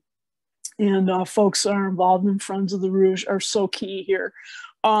and folks that are involved in Friends of the Rouge are so key here.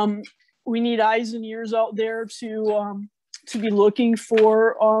 We need eyes and ears out there to be looking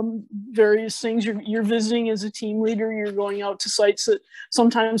for various things. You're visiting as a team leader. You're going out to sites that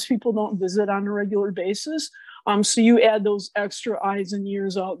sometimes people don't visit on a regular basis. So you add those extra eyes and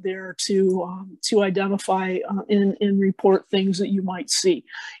ears out there to identify and report things that you might see.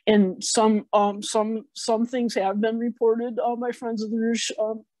 And some things have been reported by Friends of the Rouge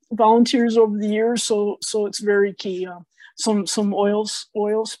volunteers over the years. So it's very key. Some oil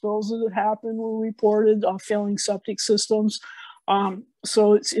spills that have happened were reported, failing septic systems.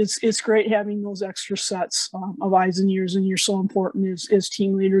 So it's great having those extra sets of eyes and ears, and you're so important as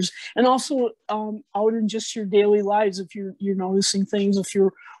team leaders, and also out in just your daily lives. If you're noticing things, if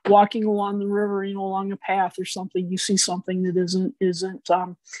you're walking along the river, along a path or something, you see something that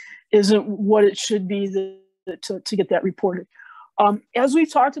isn't what it should be, to get that reported. As we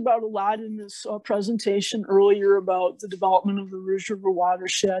talked about a lot in this presentation earlier about the development of the Rouge River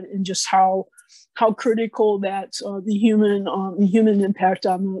watershed and just how critical that the human impact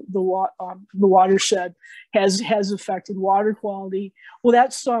on the watershed has affected water quality. Well,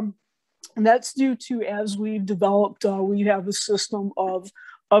 that's due to, as we've developed, we have a system of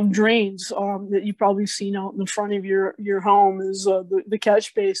drains that you've probably seen out in the front of your home is the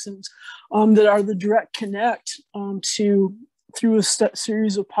catch basins that are the direct connect through a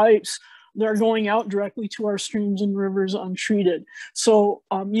series of pipes that are going out directly to our streams and rivers untreated. So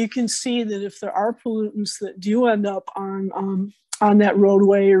you can see that if there are pollutants that do end up on that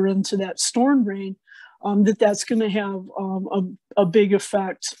roadway or into that storm drain, that's going to have a big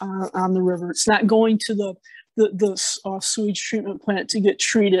effect on the river. It's not going to the sewage treatment plant to get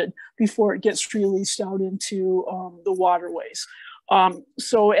treated before it gets released out into the waterways.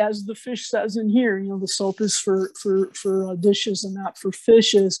 So as the fish says in here, the soap is for dishes and not for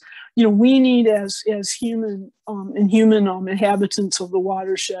fishes. We need as human inhabitants of the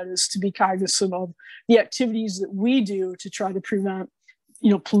watershed is to be cognizant of the activities that we do to try to prevent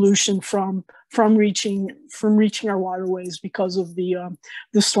pollution from reaching our waterways because of the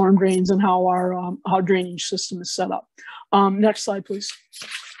storm drains and how our drainage system is set up. Next slide, please.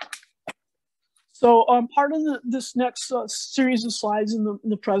 So part of this next series of slides in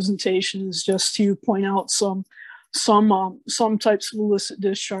the presentation is just to point out some types of illicit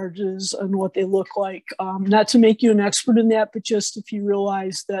discharges and what they look like. Not to make you an expert in that, but just if you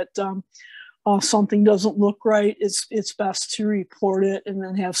realize that something doesn't look right, it's best to report it and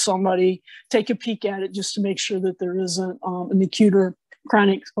then have somebody take a peek at it just to make sure that there isn't an acute or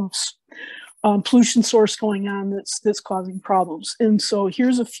chronic pollution source going on that's causing problems. And so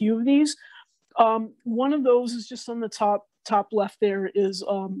here's a few of these. One of those is just on the top left there is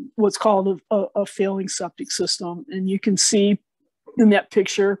what's called a failing septic system. And you can see in that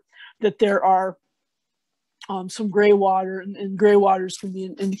picture that there are some gray water, and gray water is going to be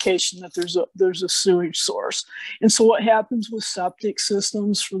an indication that there's a sewage source. And so what happens with septic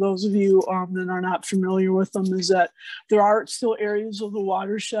systems, for those of you that are not familiar with them, is that there are still areas of the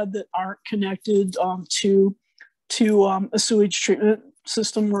watershed that aren't connected to a sewage treatment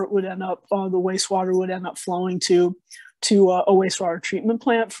system where it would end up, the wastewater would end up flowing to a wastewater treatment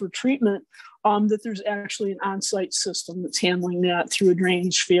plant for treatment. that there's actually an on-site system that's handling that through a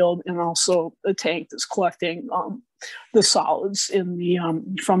drainage field, and also a tank that's collecting the solids in the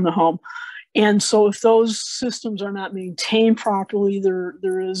from the home. And so if those systems are not maintained properly,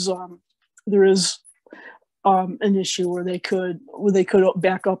 there is an issue where they could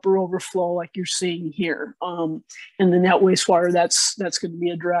back up or overflow, like you're seeing here. And the net wastewater, that's going to be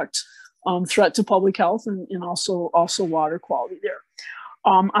a direct threat to public health and also water quality there.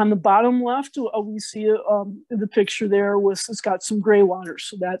 On the bottom left, we see the picture there it's got some gray water.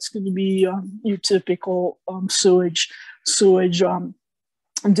 So that's going to be your typical sewage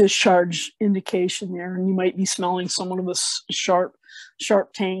discharge indication there. And you might be smelling somewhat of a sharp,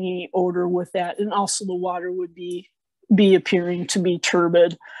 tangy odor with that. And also the water would be appearing to be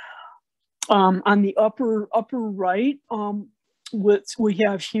turbid. On the upper right, what we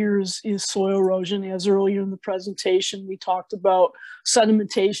have here is soil erosion. As earlier in the presentation, we talked about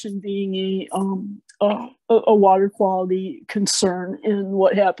sedimentation being a water quality concern, and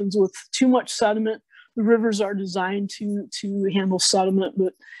what happens with too much sediment. The rivers are designed to handle sediment,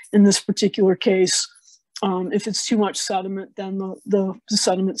 but in this particular case, if it's too much sediment, then the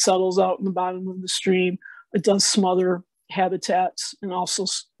sediment settles out in the bottom of the stream. It does smother habitats and also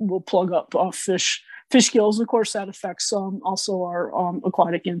will plug up fish gills. And of course, that affects also our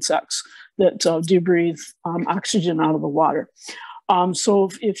aquatic insects that do breathe oxygen out of the water. So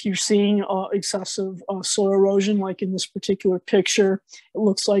if you're seeing excessive soil erosion, like in this particular picture, it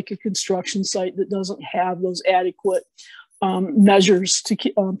looks like a construction site that doesn't have those adequate measures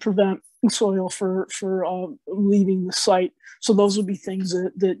to prevent soil for leaving the site. So those would be things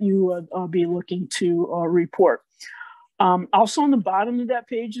that you would be looking to report. Also on the bottom of that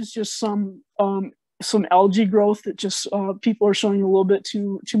page is just some algae growth that just people are showing a little bit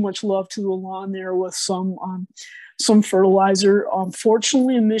too much love to the lawn there with some fertilizer.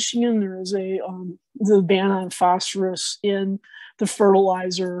 Fortunately, in Michigan, there is the ban on phosphorus in the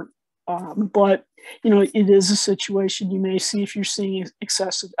fertilizer, but it is a situation you may see if you're seeing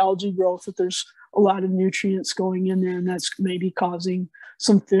excessive algae growth, that there's a lot of nutrients going in there, and that's maybe causing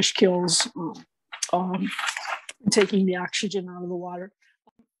some fish kills, taking the oxygen out of the water.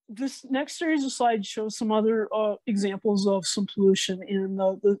 This next series of slides shows some other examples of some pollution. And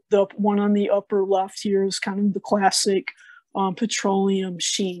the one on the upper left here is kind of the classic petroleum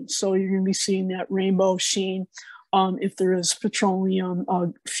sheen. So you're going to be seeing that rainbow sheen if there is petroleum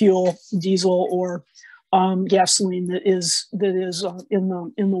fuel, diesel, or gasoline that is in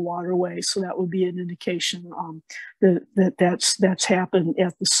the waterway. So that would be an indication that's happened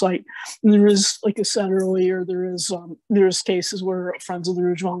at the site. And there is, like I said earlier, there's cases where Friends of the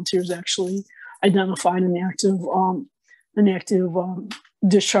Rouge volunteers actually identified an active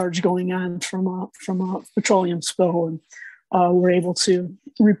discharge going on from a petroleum spill, and were able to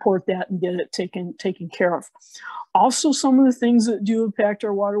report that and get it taken care of. Also, some of the things that do impact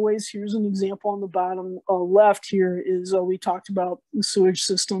our waterways, here's an example on the bottom left here, is we talked about the sewage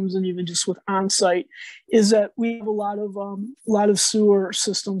systems, and even just with on-site, is that we have a lot of sewer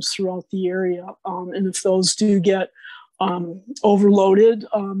systems throughout the area. And if those do get overloaded,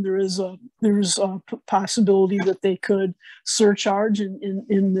 there is a possibility that they could surcharge,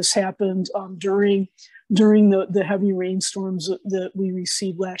 and this happened during the heavy rainstorms that we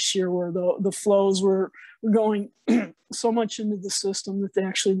received last year, where the flows were going so much into the system that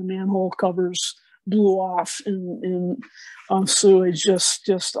the manhole covers blew off, and sewage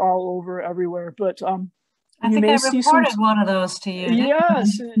just all over everywhere. But I think I reported one of those to you.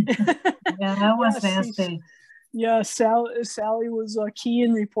 Yes. Yeah, that was nasty. Yeah, Sally was key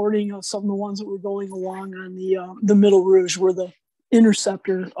in reporting some of the ones that were going along on the Middle Rouge, where the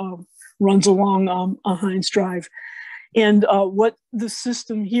interceptor runs along Heinz Drive. And what the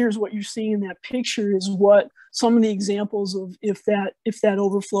system here is, what you're seeing in that picture, is what some of the examples of if that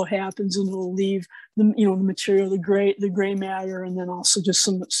overflow happens, and it'll leave the material, the gray matter, and then also just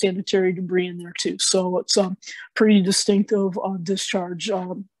some sanitary debris in there too. So it's pretty distinctive discharge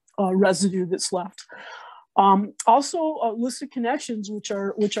residue that's left. Also, listed connections, which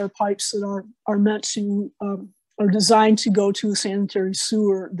are pipes that are meant to are designed to go to a sanitary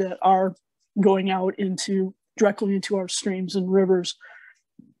sewer that are going out directly into our streams and rivers.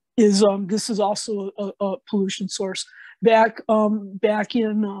 This is also a pollution source. Back in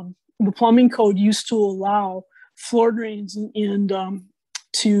the plumbing code used to allow floor drains and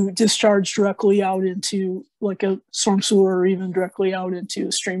to discharge directly out into like a storm sewer, or even directly out into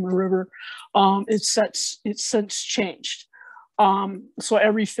a stream or river. It's since changed. So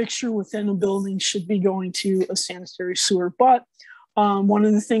every fixture within a building should be going to a sanitary sewer. But One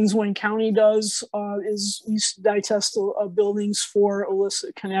of the things Wayne County does is we dye test buildings for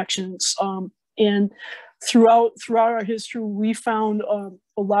illicit connections. And throughout our history, we found a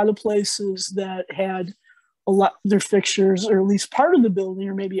lot of places that had their fixtures, or at least part of the building,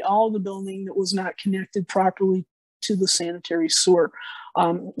 or maybe all of the building, that was not connected properly to the sanitary sewer.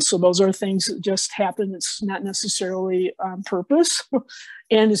 So those are things that just happen. It's not necessarily on purpose,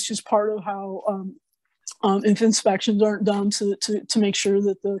 and it's just part of how if inspections aren't done to make sure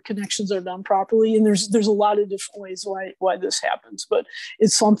that the connections are done properly. And there's a lot of different ways why this happens, but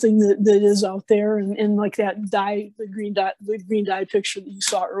it's something that is out there. And like that dye, the green dye picture that you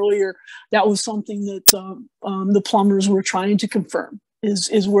saw earlier, that was something that the plumbers were trying to confirm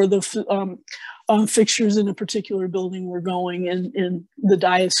is where the fixtures in a particular building were going, and the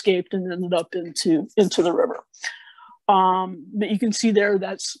dye escaped and ended up into the river. But you can see there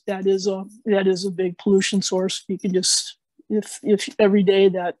that is a big pollution source. You can just, if every day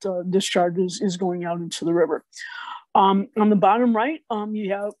that discharge is going out into the river. On the bottom right,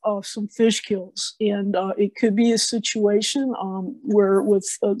 you have some fish kills, and it could be a situation where with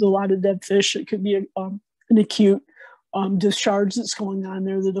a lot of dead fish, it could be an acute discharge that's going on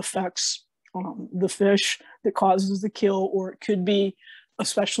there that affects the fish, that causes the kill, or it could be,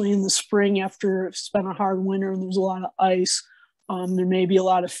 especially in the spring after it's been a hard winter and there's a lot of ice, there may be a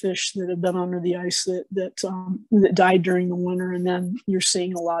lot of fish that have been under the ice that died during the winter, and then you're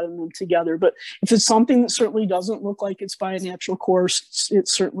seeing a lot of them together. But if it's something that certainly doesn't look like it's by a natural course,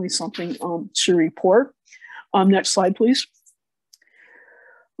 it's certainly something to report. Next slide, please.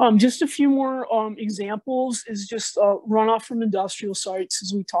 Just a few more examples is just runoff from industrial sites,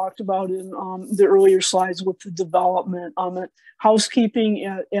 as we talked about in the earlier slides with the development. Housekeeping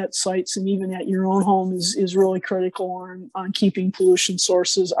at sites and even at your own home is really critical on keeping pollution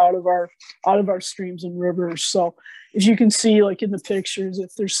sources out of our streams and rivers. So as you can see, like in the pictures,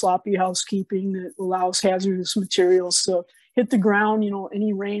 if there's sloppy housekeeping that allows hazardous materials to hit the ground,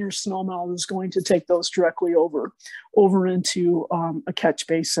 any rain or snowmelt is going to take those directly over into a catch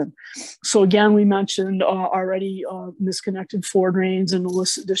basin. So again, we mentioned already misconnected floor drains and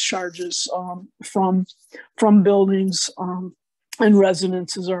illicit discharges from buildings, and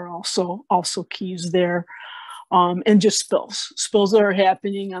residences are also keys there, and just spills that are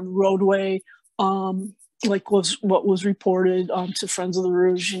happening on the roadway. Like what was reported to Friends of the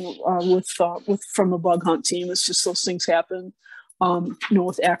Rouge from the bug hunt team. It's just those things happen,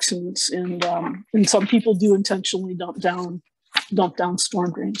 with accidents, and some people do intentionally dump down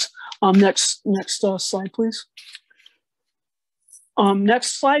storm drains. Next slide, please.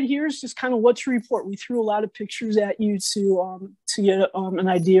 Next slide here is just kind of what to report. We threw a lot of pictures at you to get an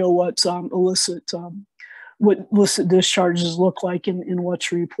idea what illicit discharges look like and what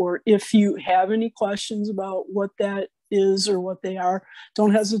to report. If you have any questions about what that is or what they are,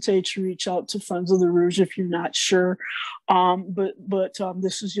 don't hesitate to reach out to Friends of the Rouge if you're not sure. But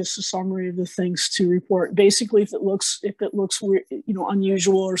this is just a summary of the things to report. Basically, if it looks weird,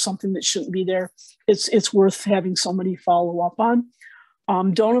 unusual or something that shouldn't be there, it's worth having somebody follow up on.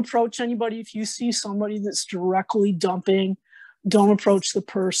 Don't approach anybody if you see somebody that's directly dumping. Don't approach the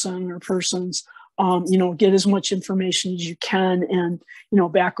person or persons. Get as much information as you can, and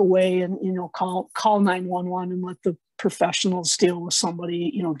back away and call 911 and let the professionals deal with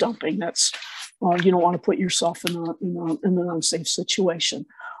somebody dumping. That's you don't want to put yourself in an unsafe situation.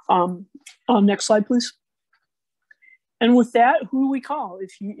 Next slide, please. And with that, who do we call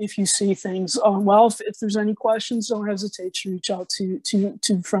if you see things? Well, if there's any questions, don't hesitate to reach out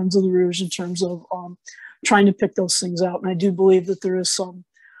to Friends of the Rouge in terms of trying to pick those things out. And I do believe that there is some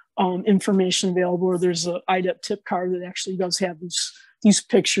information available, or there's a IDEP tip card that actually does have these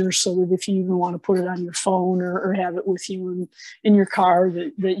pictures, so that if you even want to put it on your phone or have it with you in your car,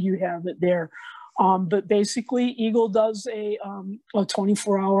 that you have it there. But basically, Eagle does a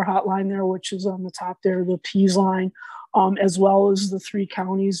 24-hour hotline there, which is on the top there, the Pease line, as well as the 3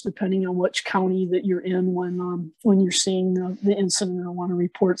 counties, depending on which county that you're in when you're seeing the incident or want to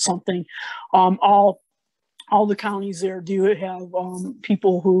report something. All the counties there do have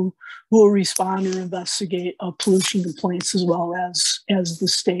people who will respond or investigate pollution complaints, as well as the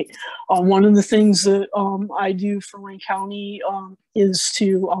state. One of the things that I do for Wayne County is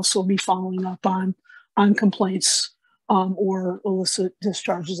to also be following up on complaints or illicit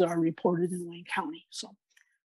discharges that are reported in Wayne County. So